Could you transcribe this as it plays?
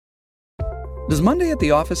Does Monday at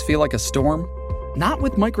the office feel like a storm? Not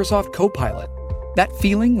with Microsoft Copilot. That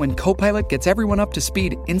feeling when Copilot gets everyone up to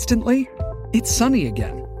speed instantly? It's sunny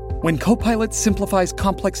again. When Copilot simplifies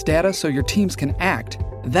complex data so your teams can act,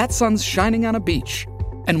 that sun's shining on a beach.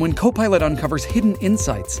 And when Copilot uncovers hidden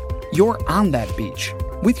insights, you're on that beach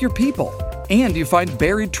with your people, and you find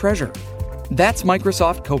buried treasure. That's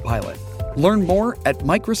Microsoft Copilot. Learn more at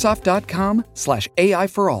Microsoft.com/AI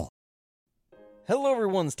for all. Hello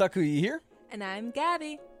everyone, Takuya here. And I'm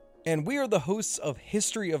Gabby. And we are the hosts of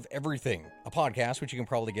History of Everything, a podcast which you can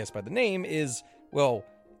probably guess by the name is, well,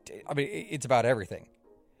 it's about everything.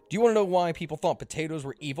 Do you want to know why people thought potatoes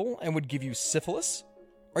were evil and would give you syphilis?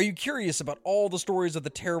 Are you curious about all the stories of the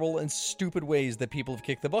terrible and stupid ways that people have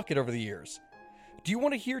kicked the bucket over the years? Do you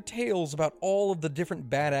want to hear tales about all of the different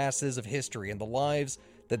badasses of history and the lives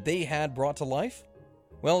that they had brought to life?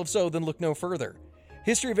 Well, if so, then look no further.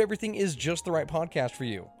 History of Everything is just the right podcast for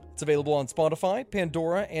you. It's available on Spotify,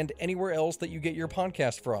 Pandora, and anywhere else that you get your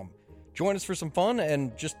podcast from. Join us for some fun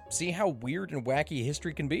and just see how weird and wacky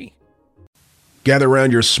history can be. Gather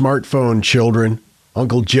around your smartphone, children.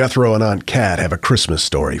 Uncle Jethro and Aunt Kat have a Christmas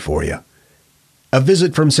story for you. A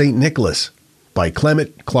Visit from St. Nicholas by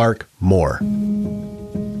Clement Clark Moore.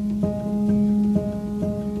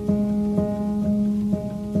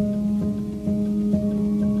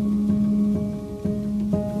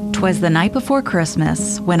 'Twas the night before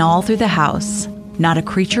Christmas, when all through the house not a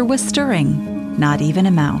creature was stirring, not even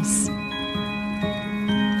a mouse.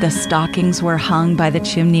 The stockings were hung by the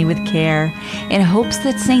chimney with care, in hopes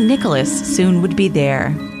that St. Nicholas soon would be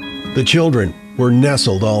there. The children were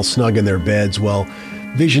nestled all snug in their beds, while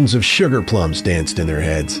visions of sugar plums danced in their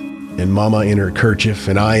heads. And Mama in her kerchief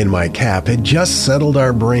and I in my cap had just settled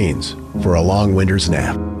our brains for a long winter's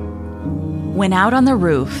nap. When out on the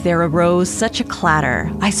roof there arose such a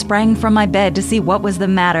clatter, I sprang from my bed to see what was the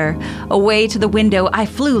matter. Away to the window I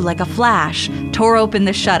flew like a flash, tore open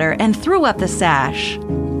the shutter, and threw up the sash.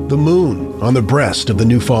 The moon on the breast of the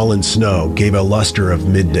new-fallen snow gave a luster of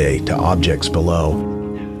midday to objects below.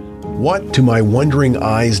 What to my wondering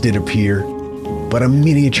eyes did appear but a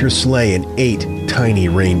miniature sleigh and 8 tiny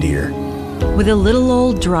reindeer. With a little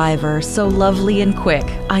old driver so lovely and quick,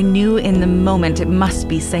 I knew in the moment it must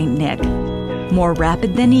be St. Nick. More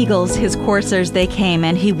rapid than eagles, his coursers they came,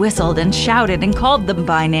 and he whistled and shouted and called them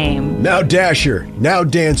by name. Now Dasher, now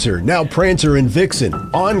Dancer, now Prancer and Vixen,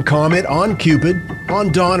 on Comet, on Cupid,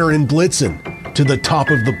 on Donner and Blitzen, to the top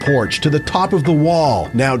of the porch, to the top of the wall,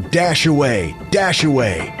 now dash away, dash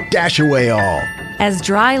away, dash away all. As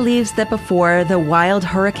dry leaves that before the wild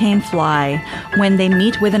hurricane fly, when they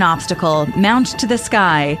meet with an obstacle, mount to the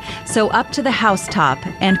sky, so up to the housetop,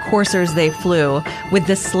 and coursers they flew, with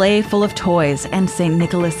the sleigh full of toys, and St.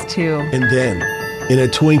 Nicholas too. And then, in a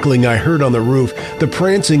twinkling, I heard on the roof the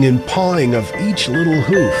prancing and pawing of each little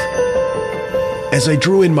hoof. As I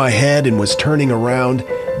drew in my head and was turning around,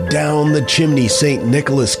 down the chimney St.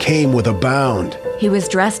 Nicholas came with a bound. He was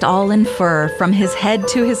dressed all in fur, from his head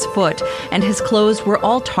to his foot, and his clothes were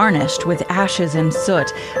all tarnished with ashes and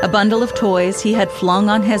soot. A bundle of toys he had flung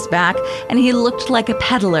on his back, and he looked like a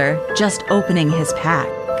peddler just opening his pack.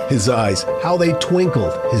 His eyes, how they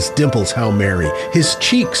twinkled, his dimples how merry. His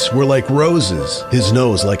cheeks were like roses, his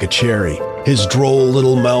nose like a cherry. His droll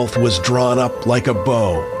little mouth was drawn up like a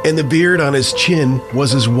bow, and the beard on his chin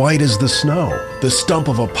was as white as the snow. The stump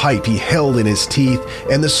of a pipe he held in his teeth,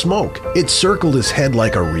 and the smoke, it circled his head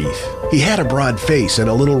like a wreath. He had a broad face and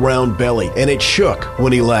a little round belly, and it shook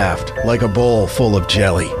when he laughed like a bowl full of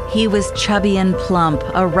jelly. He was chubby and plump,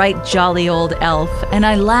 a right jolly old elf, and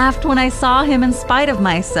I laughed when I saw him in spite of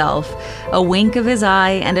myself. A wink of his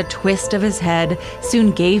eye and a twist of his head soon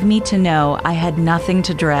gave me to know I had nothing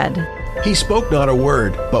to dread. He spoke not a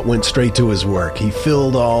word, but went straight to his work. He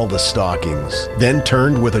filled all the stockings, then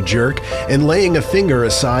turned with a jerk, and laying a finger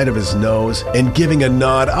aside of his nose, and giving a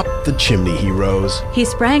nod up the chimney he rose. He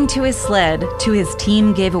sprang to his sled, to his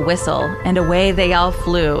team gave a whistle, and away they all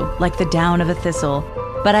flew, like the down of a thistle.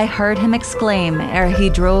 But I heard him exclaim, ere he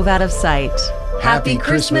drove out of sight, "Happy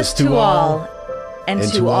Christmas to all, and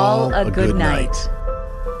to all a good night."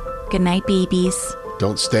 Good night, babies.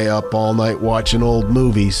 Don't stay up all night watching old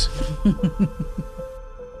movies.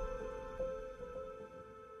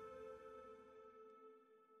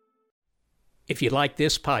 If you like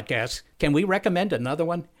this podcast, can we recommend another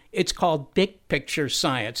one? It's called Big Picture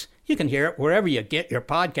Science. You can hear it wherever you get your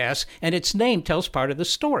podcasts, and its name tells part of the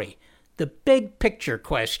story. The big picture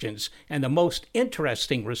questions and the most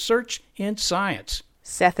interesting research in science.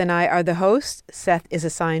 Seth and I are the hosts. Seth is a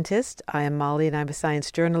scientist. I am Molly, and I'm a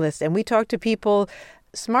science journalist. And we talk to people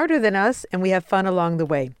smarter than us, and we have fun along the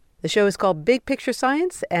way. The show is called Big Picture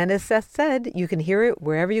Science, and as Seth said, you can hear it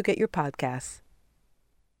wherever you get your podcasts.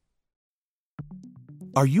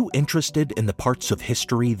 Are you interested in the parts of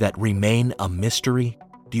history that remain a mystery?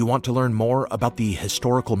 Do you want to learn more about the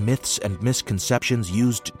historical myths and misconceptions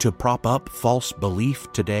used to prop up false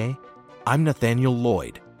belief today? I'm Nathaniel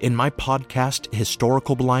Lloyd. In my podcast,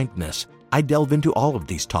 Historical Blindness, I delve into all of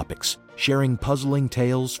these topics, sharing puzzling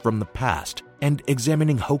tales from the past and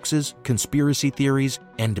examining hoaxes, conspiracy theories,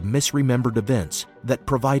 and misremembered events that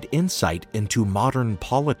provide insight into modern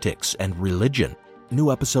politics and religion.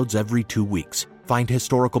 New episodes every 2 weeks. Find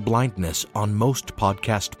Historical Blindness on most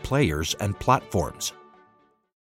podcast players and platforms.